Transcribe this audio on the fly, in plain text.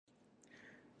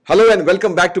Hello and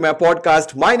welcome back to my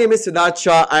podcast. My name is Siddharth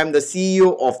Shah. I am the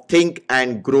CEO of Think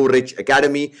and Grow Rich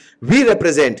Academy. We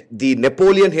represent the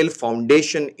Napoleon Hill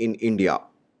Foundation in India.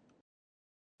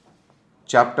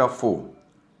 Chapter 4: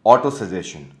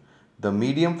 Autosuggestion, the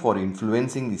medium for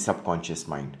influencing the subconscious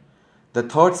mind. The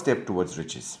third step towards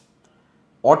riches.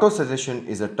 Autosuggestion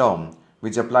is a term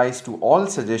which applies to all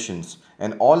suggestions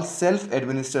and all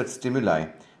self-administered stimuli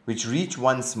which reach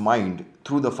one's mind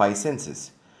through the five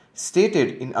senses.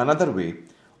 Stated in another way,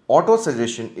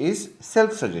 autosuggestion is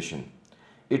self-suggestion.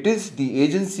 It is the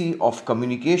agency of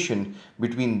communication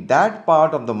between that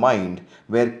part of the mind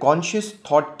where conscious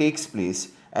thought takes place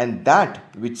and that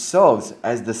which serves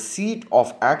as the seat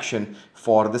of action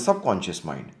for the subconscious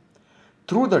mind.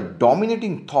 Through the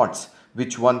dominating thoughts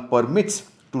which one permits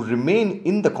to remain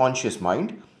in the conscious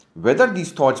mind, whether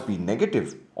these thoughts be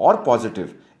negative or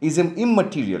positive is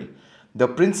immaterial. The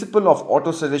principle of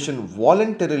autosuggestion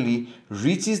voluntarily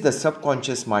reaches the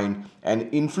subconscious mind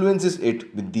and influences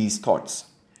it with these thoughts.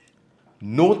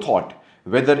 No thought,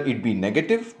 whether it be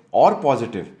negative or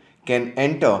positive, can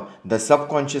enter the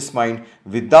subconscious mind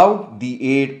without the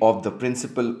aid of the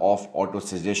principle of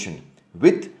autosuggestion,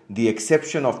 with the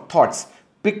exception of thoughts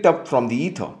picked up from the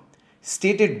ether.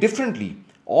 Stated differently,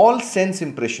 all sense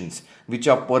impressions which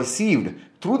are perceived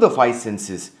through the five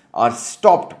senses are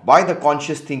stopped by the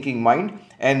conscious thinking mind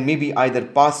and may be either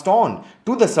passed on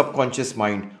to the subconscious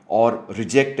mind or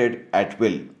rejected at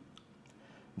will.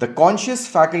 The conscious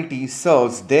faculty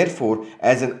serves therefore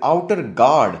as an outer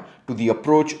guard to the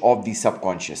approach of the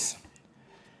subconscious.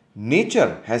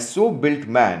 Nature has so built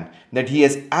man that he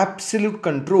has absolute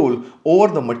control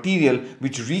over the material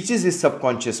which reaches his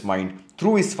subconscious mind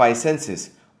through his five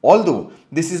senses. Although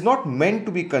this is not meant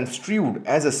to be construed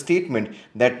as a statement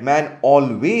that man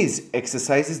always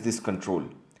exercises this control.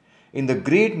 In the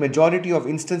great majority of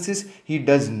instances, he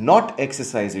does not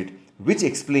exercise it, which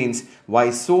explains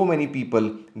why so many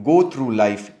people go through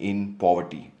life in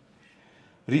poverty.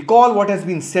 Recall what has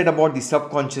been said about the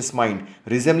subconscious mind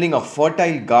resembling a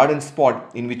fertile garden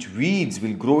spot in which weeds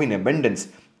will grow in abundance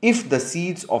if the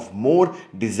seeds of more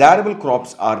desirable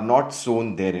crops are not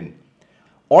sown therein.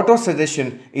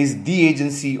 Autosuggestion is the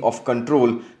agency of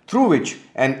control through which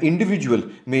an individual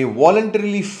may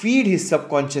voluntarily feed his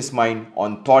subconscious mind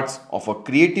on thoughts of a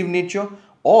creative nature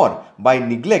or, by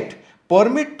neglect,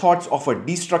 permit thoughts of a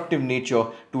destructive nature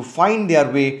to find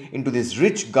their way into this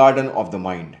rich garden of the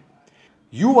mind.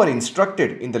 You are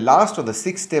instructed in the last of the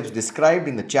 6 steps described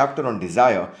in the chapter on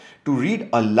desire to read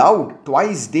aloud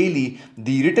twice daily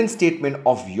the written statement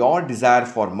of your desire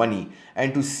for money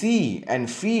and to see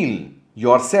and feel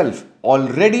yourself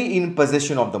already in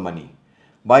possession of the money.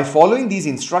 By following these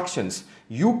instructions,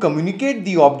 you communicate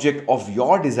the object of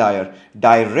your desire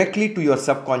directly to your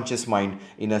subconscious mind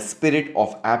in a spirit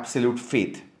of absolute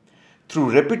faith.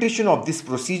 Through repetition of this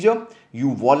procedure,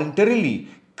 you voluntarily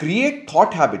create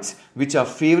thought habits which are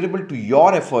favorable to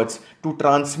your efforts to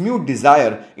transmute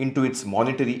desire into its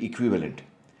monetary equivalent.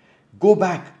 Go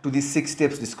back to these 6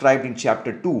 steps described in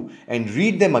chapter 2 and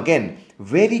read them again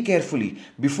very carefully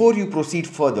before you proceed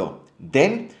further.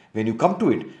 Then, when you come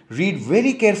to it, read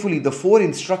very carefully the 4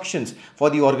 instructions for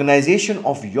the organization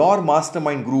of your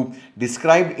mastermind group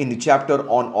described in the chapter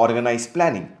on organized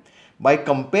planning. By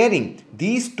comparing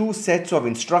these 2 sets of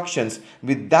instructions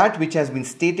with that which has been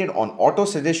stated on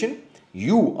autosuggestion,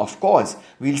 you, of course,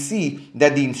 will see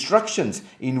that the instructions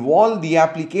involve the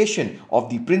application of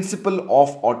the principle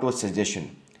of autosuggestion.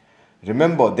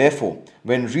 Remember, therefore,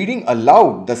 when reading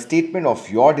aloud the statement of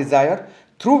your desire,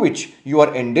 through which you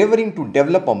are endeavoring to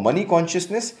develop a money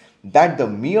consciousness, that the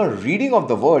mere reading of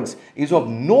the words is of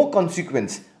no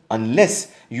consequence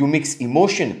unless you mix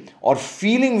emotion or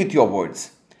feeling with your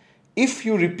words. If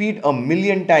you repeat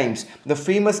 1,000,000 times the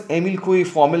famous Emile Coué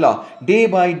formula, day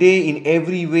by day in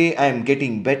every way I am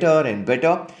getting better and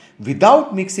better,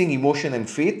 without mixing emotion and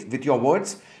faith with your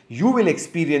words, you will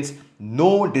experience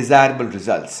no desirable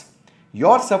results.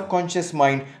 Your subconscious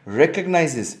mind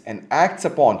recognizes and acts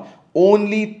upon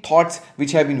only thoughts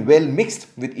which have been well mixed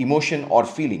with emotion or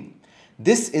feeling.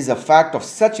 This is a fact of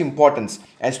such importance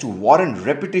as to warrant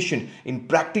repetition in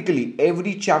practically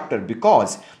every chapter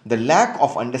because the lack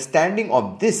of understanding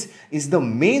of this is the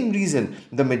main reason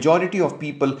the majority of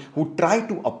people who try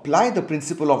to apply the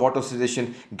principle of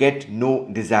autosuggestion get no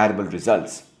desirable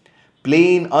results.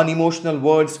 Plain, unemotional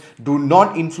words do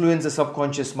not influence the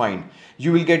subconscious mind.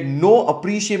 You will get no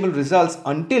appreciable results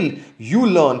until you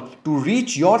learn to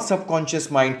reach your subconscious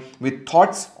mind with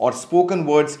thoughts or spoken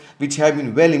words which have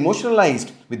been well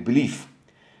emotionalized with belief.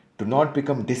 Do not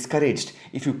become discouraged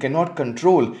if you cannot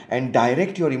control and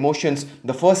direct your emotions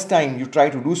the first time you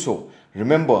try to do so.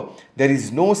 Remember, there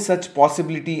is no such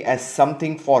possibility as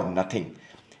something for nothing.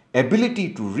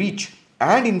 Ability to reach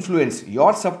and influence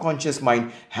your subconscious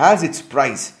mind has its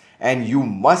price, and you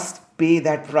must pay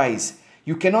that price.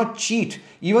 You cannot cheat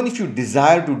even if you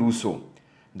desire to do so.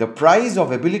 The price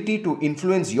of ability to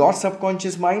influence your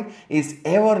subconscious mind is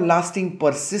everlasting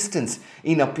persistence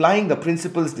in applying the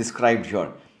principles described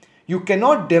here. You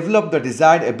cannot develop the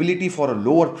desired ability for a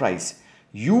lower price.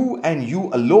 You and you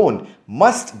alone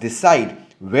must decide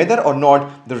whether or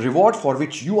not the reward for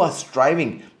which you are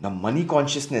striving, the money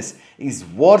consciousness, is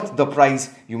worth the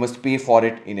price you must pay for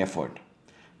it in effort.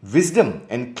 Wisdom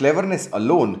and cleverness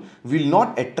alone will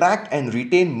not attract and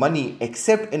retain money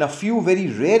except in a few very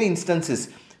rare instances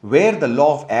where the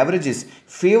law of averages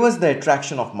favors the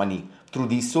attraction of money through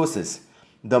these sources.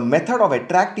 The method of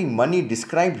attracting money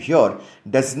described here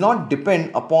does not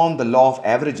depend upon the law of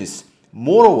averages.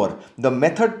 Moreover, the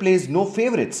method plays no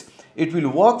favorites. It will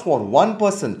work for one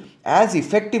person as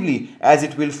effectively as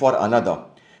it will for another.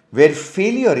 Where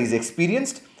failure is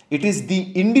experienced, it is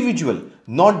the individual,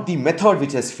 not the method,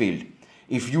 which has failed.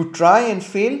 If you try and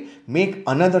fail, make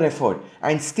another effort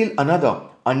and still another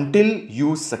until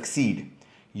you succeed.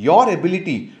 Your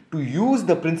ability to use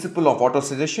the principle of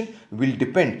autosuggestion will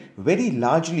depend very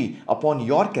largely upon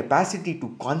your capacity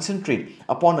to concentrate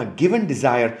upon a given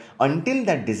desire until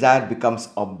that desire becomes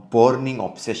a burning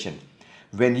obsession.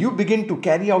 When you begin to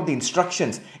carry out the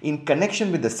instructions in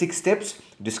connection with the 6 steps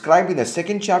described in the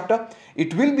second chapter,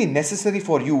 it will be necessary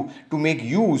for you to make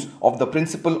use of the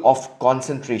principle of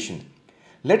concentration.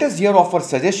 Let us here offer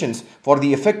suggestions for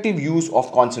the effective use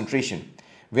of concentration.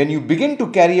 When you begin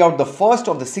to carry out the first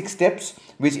of the 6 steps,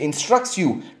 which instructs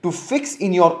you to fix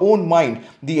in your own mind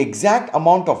the exact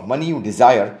amount of money you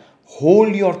desire,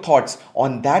 hold your thoughts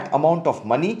on that amount of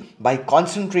money by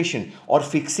concentration or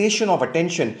fixation of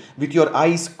attention with your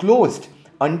eyes closed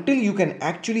until you can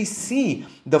actually see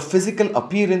the physical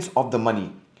appearance of the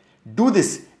money. Do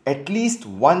this at least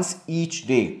once each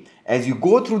day. As you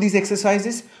go through these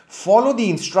exercises, follow the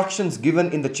instructions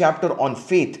given in the chapter on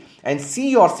faith and see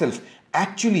yourself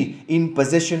actually in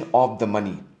possession of the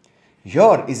money.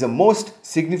 Here is a most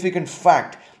significant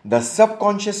fact. The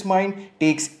subconscious mind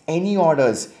takes any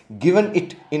orders given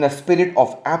it in a spirit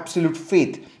of absolute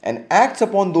faith and acts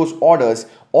upon those orders,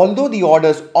 although the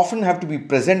orders often have to be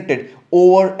presented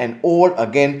over and over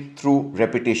again through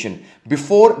repetition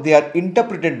before they are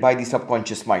interpreted by the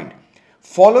subconscious mind.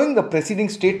 Following the preceding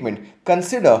statement,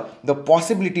 consider the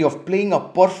possibility of playing a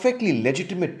perfectly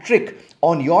legitimate trick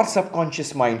on your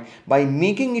subconscious mind by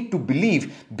making it to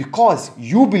believe, because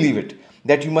you believe it,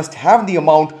 that you must have the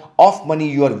amount of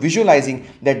money you are visualizing,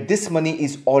 that this money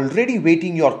is already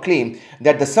waiting your claim,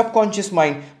 that the subconscious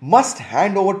mind must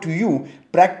hand over to you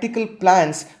practical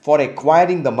plans for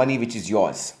acquiring the money which is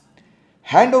yours.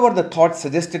 Hand over the thoughts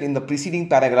suggested in the preceding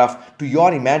paragraph to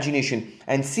your imagination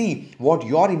and see what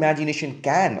your imagination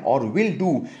can or will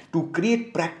do to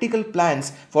create practical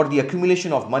plans for the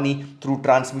accumulation of money through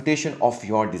transmutation of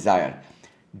your desire.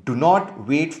 Do not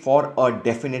wait for a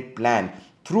definite plan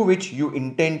through which you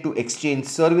intend to exchange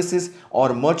services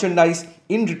or merchandise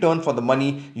in return for the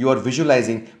money you are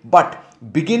visualizing, but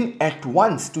begin at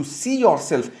once to see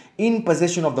yourself in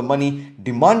possession of the money,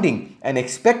 demanding and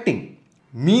expecting,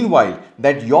 meanwhile,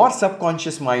 that your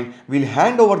subconscious mind will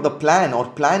hand over the plan or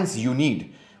plans you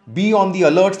need. Be on the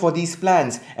alert for these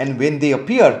plans, and when they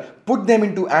appear, put them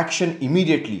into action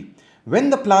immediately.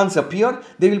 When the plans appear,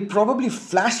 they will probably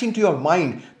flash into your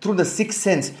mind through the sixth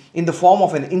sense in the form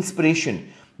of an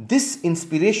inspiration. This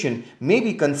inspiration may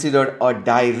be considered a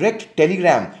direct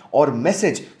telegram or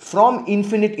message from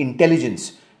infinite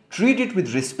intelligence. Treat it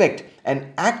with respect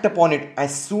and act upon it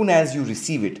as soon as you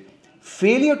receive it.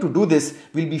 Failure to do this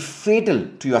will be fatal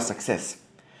to your success.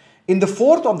 In the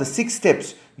fourth of the 6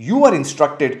 steps, you are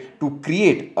instructed to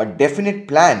create a definite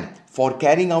plan for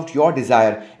carrying out your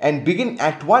desire and begin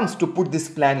at once to put this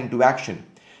plan into action.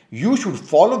 You should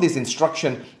follow this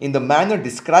instruction in the manner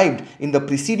described in the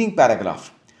preceding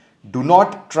paragraph. Do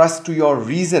not trust to your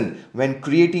reason when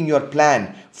creating your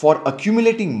plan for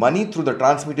accumulating money through the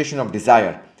transmutation of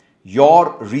desire.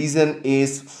 Your reason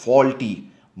is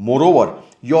faulty. Moreover,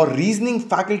 your reasoning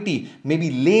faculty may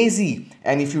be lazy,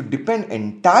 and if you depend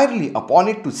entirely upon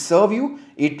it to serve you,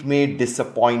 it may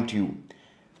disappoint you.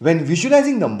 When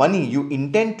visualizing the money you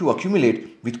intend to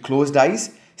accumulate with closed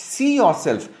eyes, see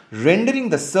yourself rendering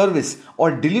the service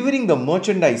or delivering the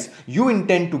merchandise you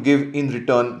intend to give in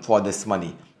return for this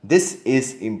money. This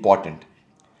is important.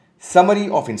 Summary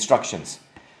of instructions.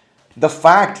 The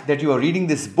fact that you are reading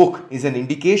this book is an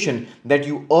indication that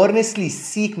you earnestly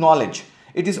seek knowledge.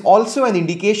 It is also an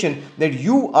indication that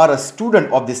you are a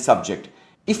student of this subject.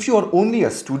 If you are only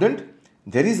a student,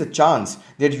 there is a chance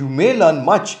that you may learn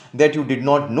much that you did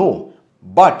not know,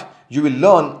 but you will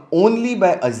learn only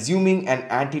by assuming an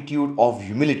attitude of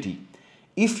humility.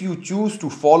 If you choose to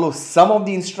follow some of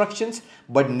the instructions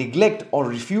but neglect or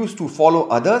refuse to follow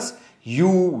others, you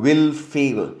will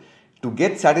fail. To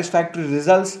get satisfactory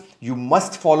results, you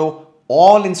must follow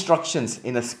all instructions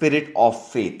in a spirit of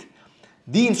faith.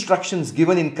 The instructions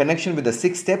given in connection with the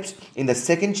 6 steps in the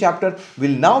second chapter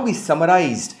will now be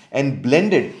summarized and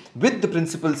blended with the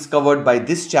principles covered by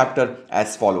this chapter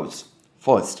as follows.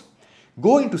 First,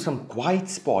 go into some quiet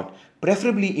spot,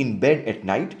 preferably in bed at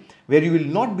night, where you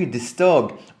will not be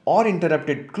disturbed or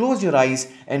interrupted. Close your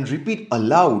eyes and repeat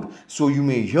aloud so you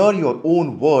may hear your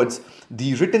own words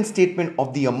the written statement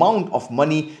of the amount of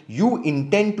money you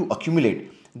intend to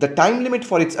accumulate, the time limit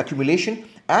for its accumulation,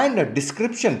 and a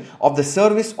description of the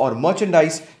service or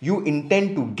merchandise you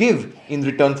intend to give in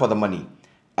return for the money.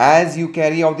 As you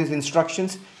carry out these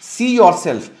instructions, see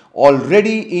yourself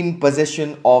already in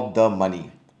possession of the money.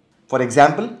 For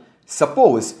example,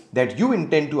 suppose that you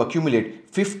intend to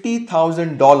accumulate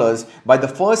 $50,000 by the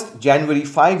 1st January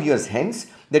 5 years hence,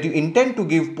 that you intend to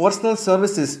give personal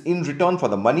services in return for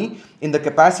the money in the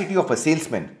capacity of a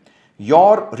salesman.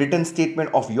 Your written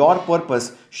statement of your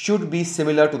purpose should be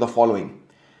similar to the following.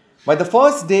 By the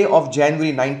first day of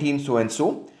January 19 so and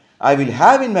so, I will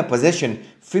have in my possession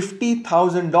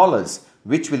 $50,000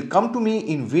 which will come to me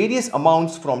in various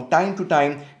amounts from time to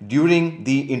time during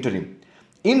the interim.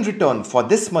 In return for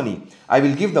this money, I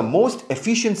will give the most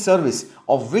efficient service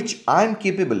of which I am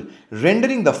capable,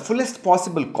 rendering the fullest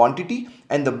possible quantity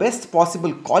and the best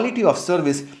possible quality of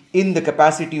service in the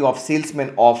capacity of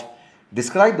salesman of.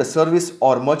 Describe the service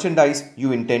or merchandise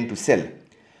you intend to sell.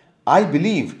 I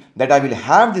believe that I will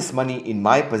have this money in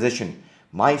my possession.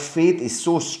 My faith is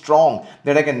so strong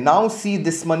that I can now see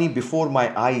this money before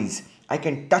my eyes. I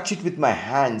can touch it with my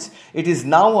hands. It is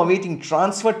now awaiting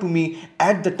transfer to me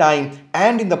at the time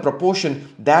and in the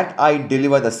proportion that I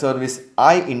deliver the service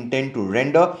I intend to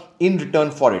render in return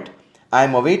for it. I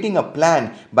am awaiting a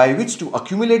plan by which to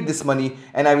accumulate this money,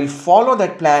 and I will follow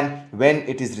that plan when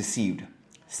it is received.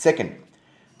 Second,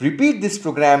 repeat this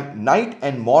program night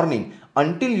and morning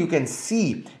until you can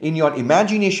see in your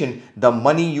imagination the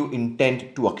money you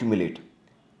intend to accumulate.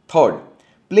 Third,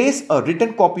 place a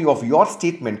written copy of your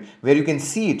statement where you can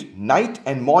see it night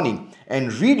and morning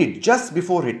and read it just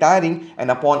before retiring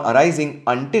and upon arising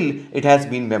until it has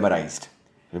been memorized.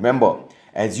 Remember,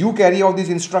 as you carry out these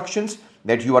instructions,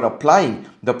 that you are applying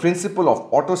the principle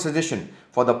of autosuggestion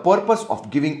for the purpose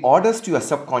of giving orders to your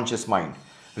subconscious mind.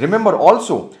 Remember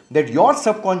also that your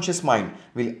subconscious mind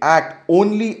will act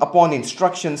only upon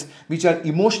instructions which are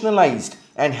emotionalized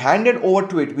and handed over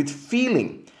to it with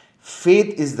feeling.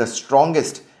 Faith is the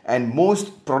strongest and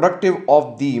most productive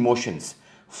of the emotions.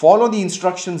 Follow the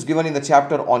instructions given in the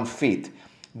chapter on faith.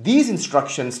 These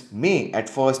instructions may at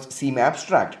first seem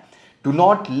abstract. Do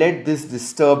not let this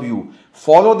disturb you.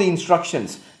 Follow the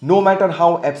instructions, no matter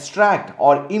how abstract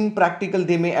or impractical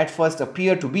they may at first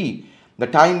appear to be. The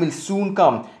time will soon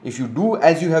come, if you do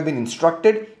as you have been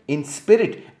instructed, in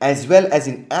spirit as well as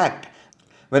in act,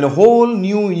 when a whole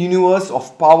new universe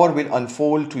of power will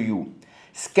unfold to you.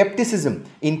 Skepticism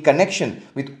in connection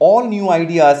with all new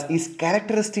ideas is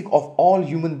characteristic of all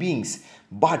human beings.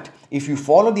 But if you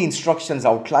follow the instructions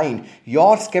outlined,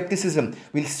 your skepticism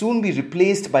will soon be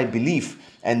replaced by belief,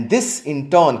 and this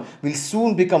in turn will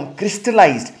soon become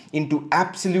crystallized into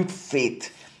absolute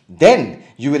faith. Then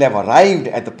you will have arrived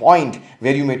at the point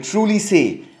where you may truly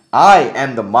say, I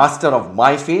am the master of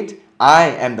my fate, I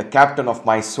am the captain of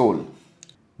my soul.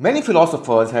 Many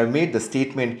philosophers have made the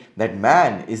statement that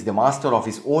man is the master of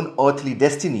his own earthly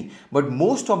destiny, but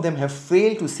most of them have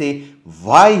failed to say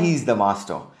why he is the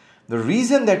master. The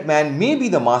reason that man may be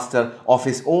the master of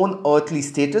his own earthly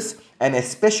status, and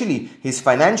especially his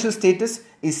financial status,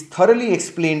 is thoroughly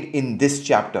explained in this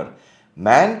chapter.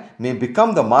 Man may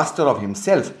become the master of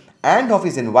himself and of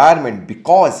his environment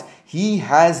because he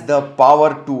has the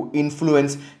power to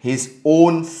influence his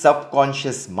own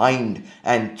subconscious mind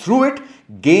and through it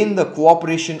gain the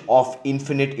cooperation of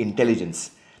infinite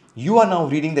intelligence. You are now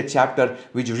reading the chapter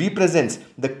which represents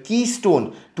the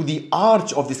keystone to the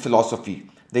arch of this philosophy.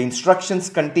 The instructions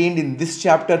contained in this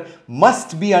chapter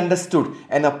must be understood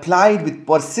and applied with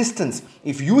persistence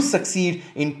if you succeed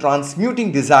in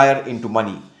transmuting desire into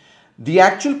money. The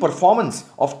actual performance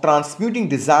of transmuting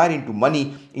desire into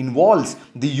money involves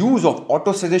the use of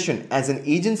autosuggestion as an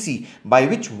agency by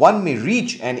which one may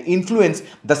reach and influence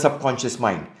the subconscious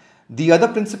mind. The other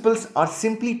principles are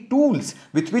simply tools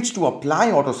with which to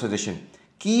apply autosuggestion.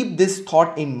 Keep this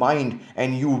thought in mind,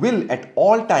 and you will at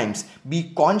all times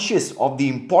be conscious of the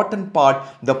important part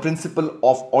the principle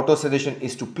of autosuggestion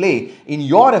is to play in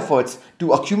your efforts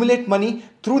to accumulate money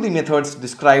through the methods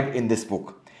described in this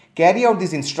book. Carry out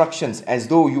these instructions as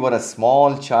though you are a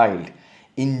small child.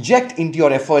 Inject into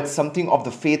your efforts something of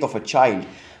the faith of a child.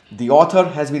 The author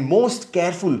has been most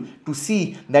careful to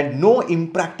see that no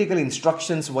impractical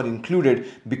instructions were included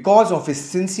because of his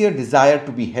sincere desire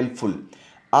to be helpful.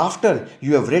 After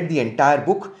you have read the entire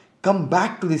book, come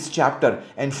back to this chapter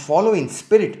and follow in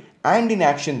spirit and in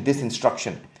action this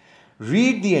instruction.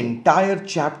 Read the entire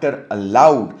chapter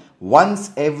aloud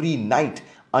once every night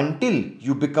until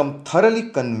you become thoroughly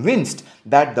convinced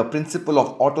that the principle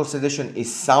of autosuggestion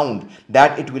is sound,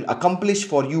 that it will accomplish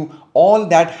for you all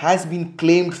that has been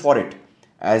claimed for it.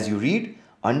 As you read,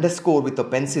 underscore with a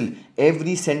pencil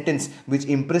every sentence which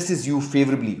impresses you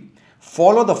favorably.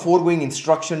 Follow the foregoing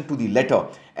instruction to the letter,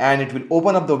 and it will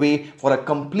open up the way for a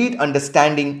complete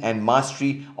understanding and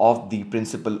mastery of the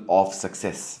principle of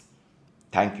success.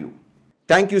 Thank you.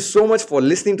 Thank you so much for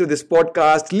listening to this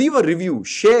podcast. Leave a review,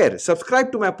 share,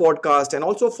 subscribe to my podcast, and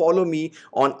also follow me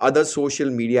on other social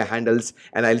media handles.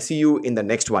 And I'll see you in the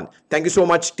next one. Thank you so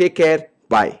much. Take care.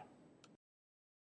 Bye.